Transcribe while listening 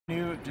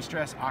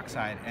Distress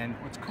Oxide, and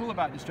what's cool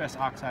about Distress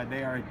Oxide,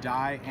 they are a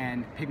dye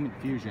and pigment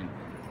fusion.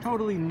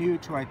 Totally new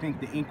to, I think,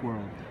 the ink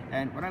world.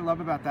 And what I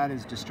love about that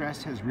is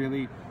Distress has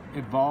really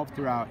evolved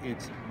throughout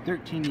its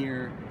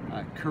 13-year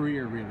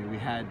career, really. We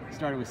had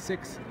started with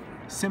 6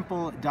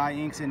 simple dye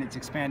inks, and it's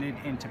expanded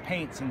into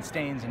paints and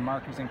stains and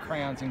markers and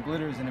crayons and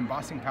glitters and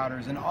embossing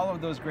powders and all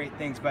of those great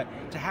things. But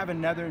to have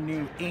another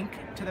new ink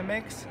to the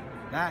mix,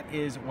 that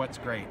is what's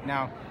great.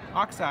 Now,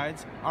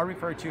 Oxides are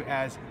referred to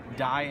as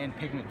dye and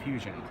pigment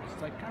fusion.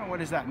 It's like, kind of, what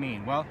does that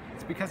mean? Well,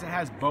 it's because it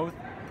has both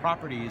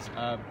properties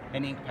of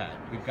an ink pad.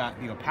 We've got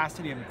the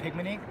opacity of a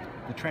pigment ink,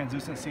 the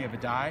translucency of a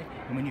dye,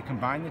 and when you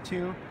combine the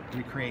two,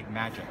 we create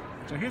magic.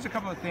 So here's a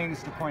couple of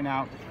things to point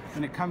out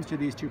when it comes to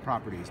these two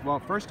properties. Well,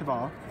 first of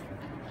all,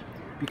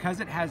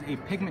 because it has a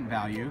pigment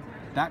value,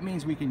 that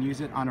means we can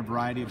use it on a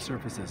variety of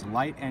surfaces,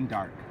 light and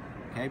dark,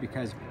 okay?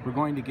 Because we're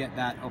going to get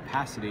that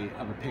opacity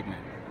of a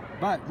pigment.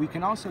 But we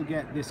can also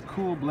get this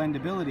cool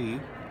blendability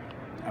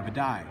of a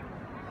dye.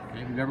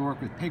 If you've ever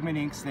worked with pigment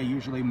inks, they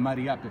usually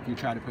muddy up if you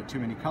try to put too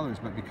many colors,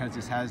 but because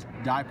this has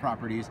dye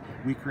properties,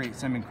 we create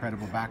some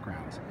incredible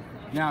backgrounds.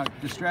 Now,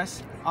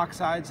 Distress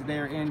Oxides,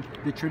 they're in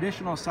the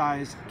traditional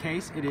size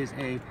case. It is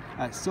a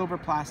silver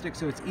plastic,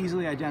 so it's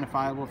easily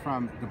identifiable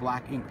from the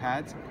black ink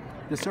pads.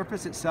 The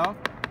surface itself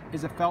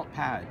is a felt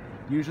pad.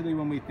 Usually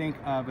when we think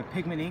of a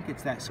pigment ink,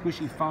 it's that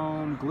squishy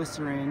foam,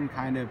 glycerin,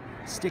 kind of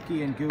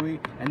sticky and gooey,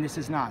 and this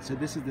is not. So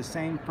this is the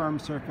same firm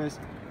surface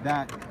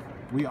that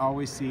we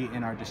always see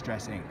in our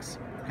Distress inks,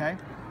 okay?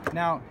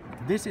 Now,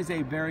 this is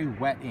a very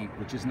wet ink,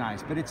 which is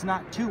nice, but it's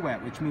not too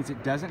wet, which means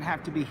it doesn't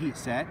have to be heat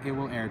set, it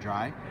will air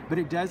dry, but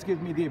it does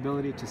give me the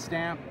ability to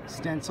stamp,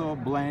 stencil,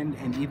 blend,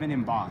 and even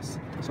emboss.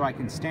 So I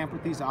can stamp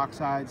with these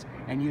Oxides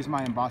and use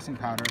my embossing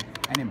powder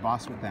and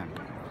emboss with them.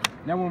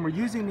 Now, when we're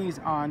using these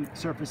on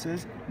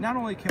surfaces, not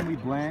only can we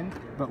blend,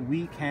 but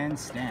we can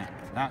stamp.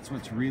 That's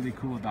what's really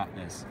cool about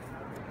this.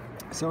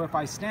 So if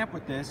I stamp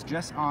with this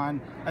just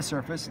on a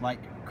surface like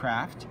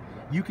craft,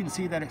 you can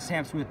see that it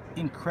stamps with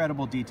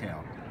incredible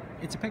detail.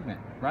 It's a pigment,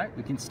 right?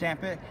 We can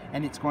stamp it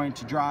and it's going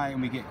to dry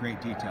and we get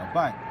great detail.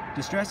 But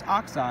Distress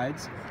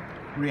Oxides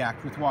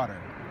react with water.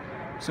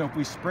 So if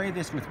we spray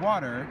this with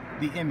water,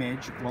 the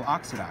image will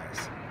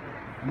oxidize.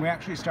 And we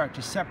actually start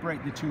to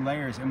separate the two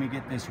layers and we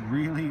get this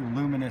really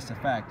luminous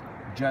effect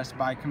just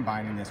by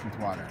combining this with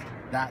water.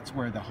 That's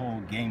where the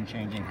whole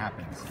game-changing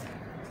happens.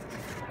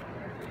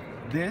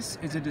 This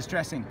is a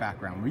Distress ink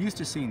background. We're used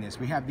to seeing this.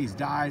 We have these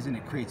dyes and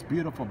it creates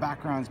beautiful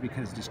backgrounds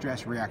because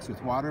Distress reacts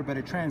with water, but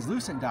a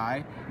translucent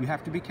dye, you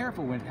have to be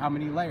careful with how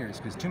many layers,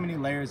 because too many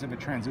layers of a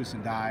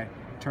translucent dye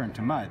turn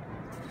to mud.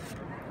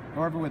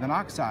 However, with an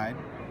Oxide,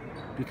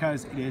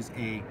 because it is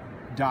a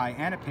dye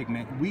and a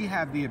pigment, we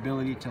have the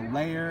ability to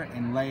layer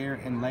and layer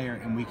and layer,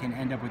 and we can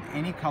end up with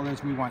any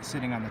colors we want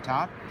sitting on the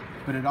top,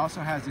 but it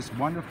also has this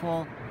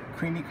wonderful,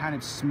 creamy, kind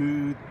of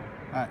smooth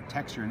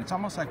texture, and it's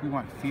almost like we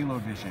want phyllo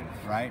vision,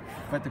 right?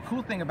 But the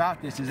cool thing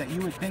about this is that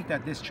you would think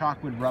that this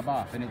chalk would rub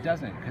off, and it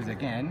doesn't, because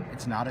again,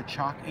 it's not a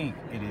chalk ink,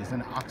 it is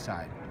an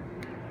Oxide.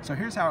 So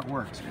here's how it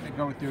works. We're going to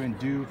go through and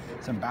do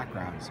some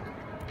backgrounds.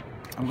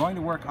 I'm going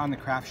to work on the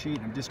craft sheet.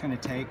 I'm just going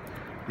to take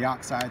the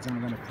Oxides and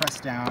I'm going to press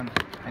down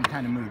and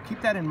kind of move.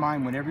 Keep that in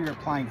mind whenever you're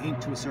applying ink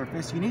to a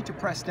surface. You need to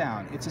press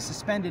down. It's a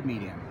suspended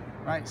medium,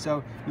 right?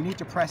 So you need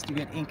to press to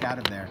get ink out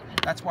of there.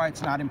 That's why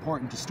it's not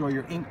important to store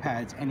your ink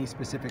pads any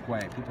specific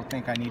way. People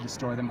think I need to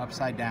store them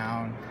upside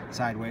down,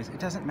 sideways. It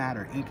doesn't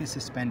matter. Ink is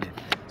suspended.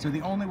 So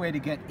the only way to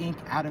get ink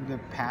out of the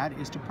pad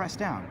is to press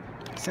down,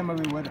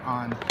 similar we would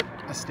on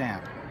a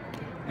stamp.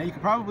 Now you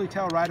can probably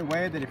tell right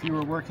away that if you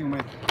were working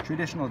with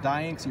traditional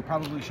dye inks, you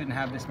probably shouldn't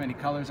have this many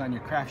colors on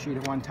your craft sheet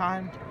at one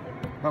time,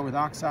 but with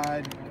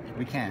Oxide,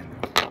 we can.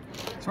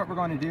 So what we're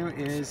going to do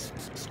is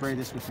spray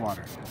this with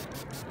water.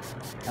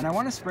 And I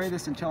want to spray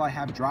this until I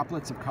have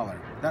droplets of color.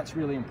 That's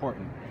really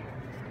important.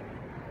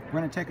 We're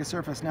going to take a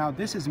surface now.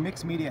 This is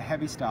mixed media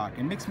heavy stock,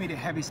 and mixed media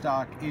heavy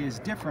stock is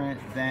different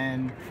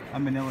than a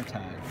manila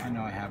tag. I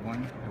know I have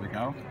one. There we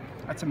go.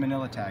 That's a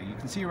manila tag. You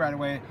can see right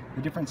away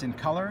the difference in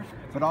color,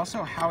 but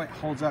also how it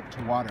holds up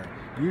to water.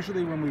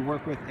 Usually when we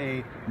work with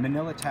a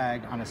manila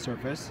tag on a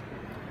surface,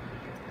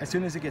 as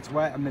soon as it gets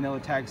wet, a manila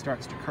tag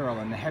starts to curl,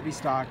 and the heavy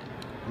stock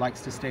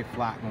likes to stay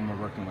flat when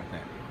we're working with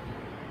it.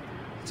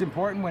 It's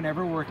important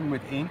whenever we're working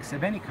with inks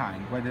of any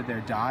kind, whether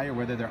they're dye or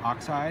whether they're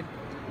Oxide,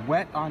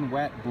 wet on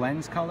wet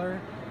blends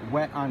color,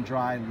 wet on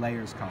dry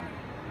layers color.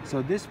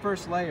 So this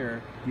first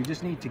layer, you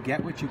just need to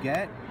get what you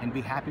get and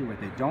be happy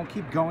with it. Don't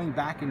keep going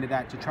back into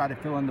that to try to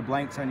fill in the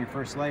blanks on your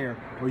first layer,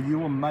 or you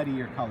will muddy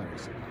your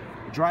colors.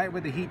 Dry it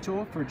with a heat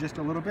tool for just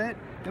a little bit,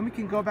 then we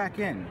can go back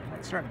in.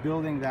 Let's start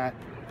building that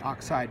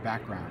Oxide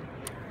background.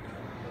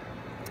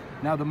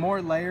 Now the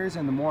more layers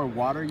and the more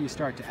water you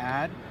start to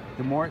add,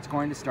 the more it's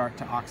going to start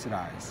to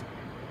oxidize.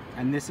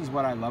 And this is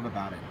what I love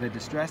about it. The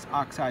Distress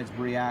Oxides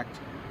react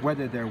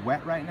whether they're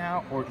wet right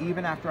now, or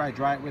even after I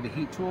dry it with a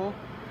heat tool,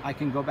 I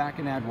can go back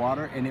and add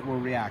water and it will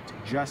react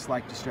just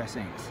like Distress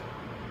inks.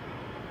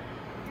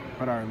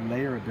 But our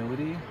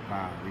layerability,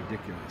 wow,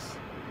 ridiculous.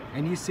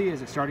 And you see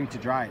as it's starting to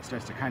dry, it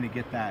starts to kind of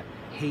get that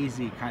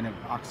hazy kind of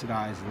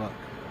oxidized look.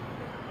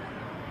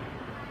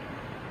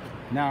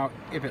 Now,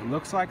 if it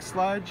looks like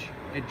sludge,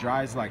 it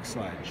dries like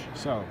sludge.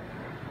 So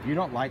if you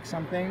don't like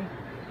something,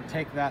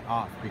 take that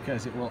off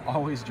because it will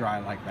always dry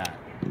like that.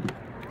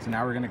 So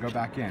now we're going to go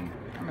back in.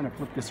 I'm going to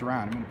flip this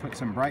around. I'm going to put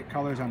some bright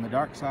colors on the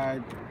dark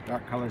side,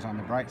 dark colors on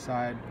the bright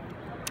side.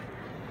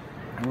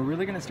 And we're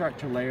really going to start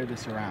to layer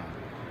this around.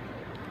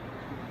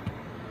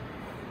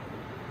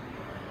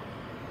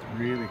 It's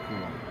really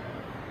cool.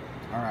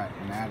 All right, I'm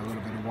going to add a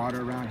little bit of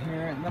water around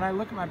here. And then I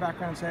look at my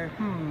background and say,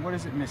 what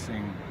is it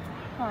missing?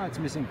 Oh, it's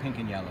missing pink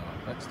and yellow.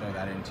 Let's throw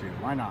that in too.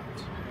 Why not?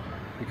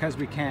 Because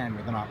we can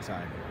with an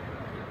oxide.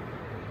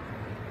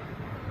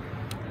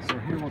 So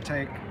here we'll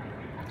take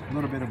a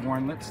little bit of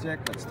worn lipstick.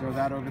 Let's throw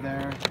that over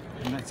there.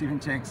 And let's even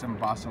take some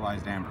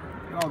fossilized amber.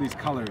 Look at all these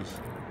colors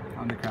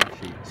on the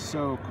craft sheet.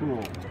 So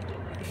cool.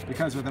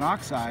 Because with an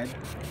oxide,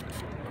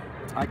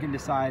 I can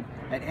decide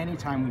at any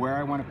time where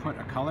I want to put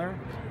a color,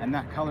 and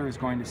that color is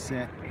going to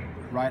sit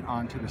right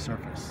onto the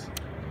surface.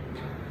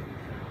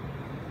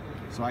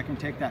 So I can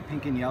take that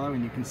pink and yellow,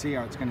 and you can see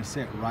how it's going to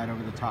sit right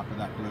over the top of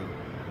that blue.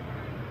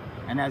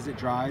 And as it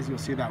dries, you'll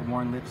see that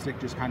worn lipstick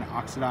just kind of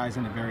oxidize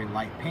in a very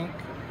light pink.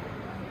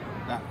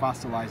 That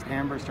fossilized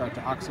amber start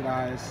to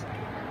oxidize.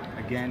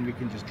 Again, we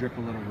can just drip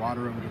a little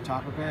water over the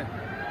top of it.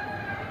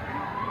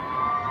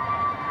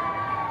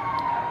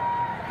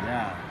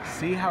 Yeah,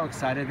 see how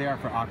excited they are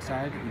for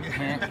oxide? You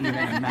can't even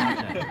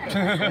imagine.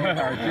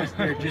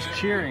 They're just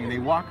cheering. They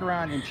walk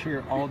around and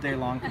cheer all day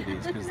long for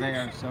these because they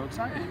are so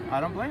excited. I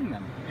don't blame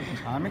them.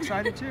 I'm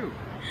excited too.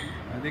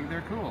 I think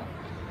they're cool.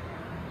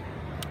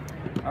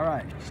 All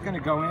right, just gonna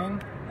go in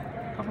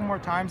a couple more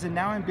times, and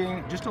now I'm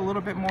being just a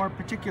little bit more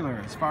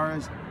particular as far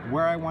as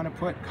where I want to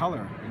put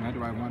color. You know,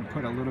 do I want to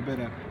put a little bit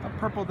of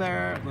purple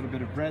there, a little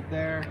bit of red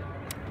there?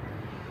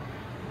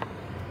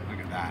 Look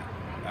at that.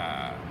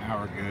 Now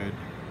we're good.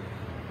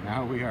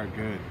 Now we are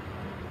good.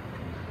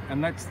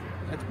 And let's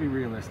be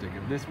realistic.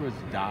 If this was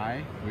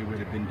dye, we would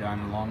have been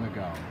done long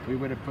ago. We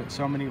would have put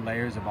so many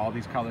layers of all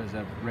these colors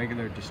of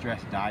regular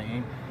distressed dye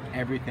ink,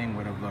 everything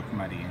would have looked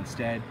muddy.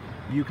 Instead,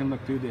 you can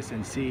look through this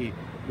and see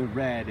the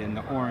red and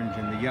the orange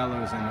and the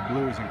yellows and the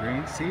blues and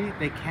greens. See,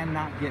 they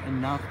cannot get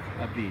enough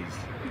of these.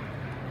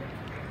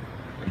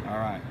 All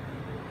right,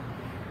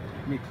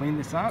 let me clean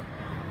this up.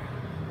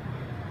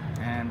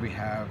 And we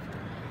have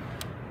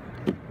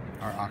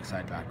our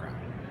oxide background.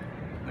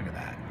 Look at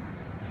that.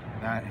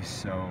 That is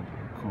so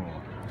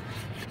cool.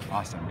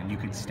 Awesome. And you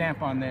could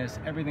stamp on this.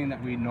 Everything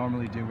that we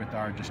normally do with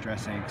our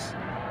distress inks,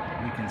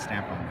 we can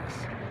stamp on this.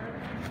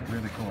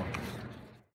 Really cool.